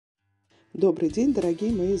Добрый день,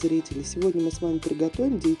 дорогие мои зрители! Сегодня мы с вами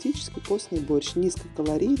приготовим диетический постный борщ.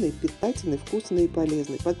 Низкокалорийный, питательный, вкусный и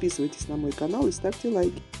полезный. Подписывайтесь на мой канал и ставьте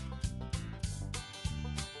лайки.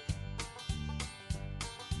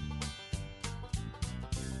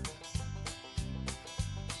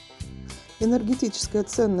 Энергетическая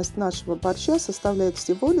ценность нашего борща составляет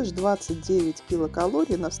всего лишь 29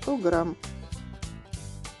 килокалорий на 100 грамм.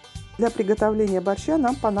 Для приготовления борща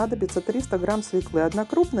нам понадобится 300 грамм свеклы, одна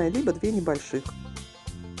крупная, либо две небольших.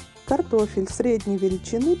 Картофель средней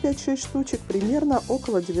величины 5-6 штучек, примерно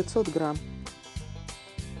около 900 грамм.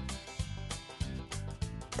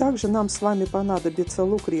 Также нам с вами понадобится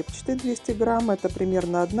лук репчатый 200 грамм, это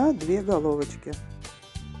примерно 1-2 головочки.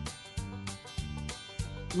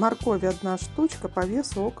 Морковь 1 штучка по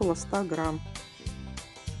весу около 100 грамм.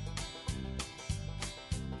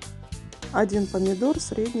 1 помидор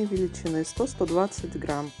средней величины 100-120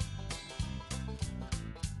 грамм.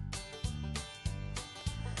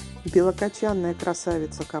 Белокочанная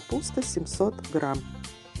красавица капуста 700 грамм.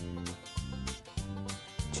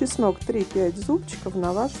 Чеснок 3-5 зубчиков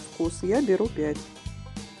на ваш вкус, я беру 5.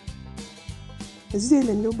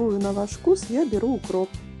 Зелень любую на ваш вкус, я беру укроп.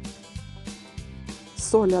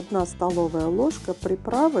 Соль 1 столовая ложка,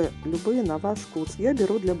 приправы любые на ваш вкус, я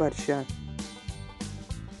беру для борща.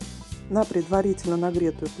 На предварительно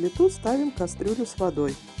нагретую плиту ставим кастрюлю с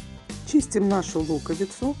водой. Чистим нашу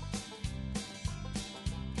луковицу.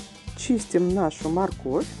 Чистим нашу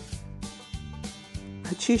морковь.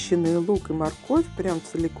 Очищенный лук и морковь прям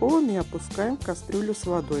целиком и опускаем в кастрюлю с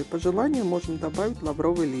водой. По желанию можем добавить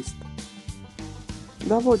лавровый лист.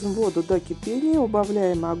 Доводим воду до кипения,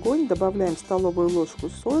 убавляем огонь, добавляем столовую ложку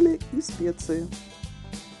соли и специи.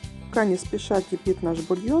 Пока не спеша кипит наш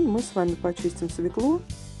бульон, мы с вами почистим свеклу,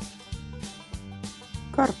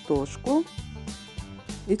 картошку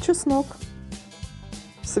и чеснок.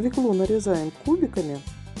 Свеклу нарезаем кубиками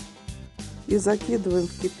и закидываем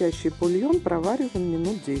в кипящий бульон, провариваем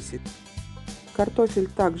минут 10. Картофель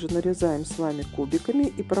также нарезаем с вами кубиками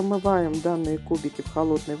и промываем данные кубики в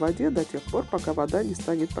холодной воде до тех пор, пока вода не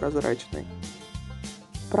станет прозрачной.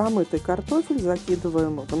 Промытый картофель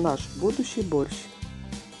закидываем в наш будущий борщ.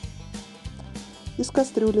 Из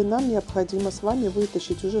кастрюли нам необходимо с вами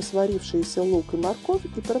вытащить уже сварившийся лук и морковь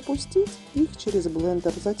и пропустить их через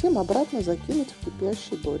блендер, затем обратно закинуть в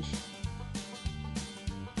кипящий борщ.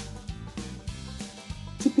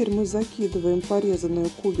 Теперь мы закидываем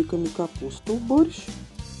порезанную кубиками капусту в борщ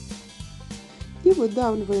и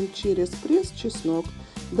выдавливаем через пресс чеснок.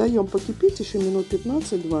 Даем покипеть еще минут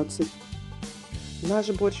 15-20. Наш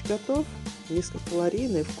борщ готов.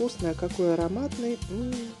 Низкокалорийный, вкусный, а какой ароматный.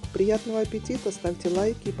 Приятного аппетита, ставьте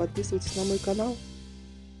лайки и подписывайтесь на мой канал.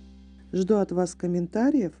 Жду от вас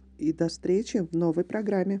комментариев и до встречи в новой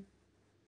программе.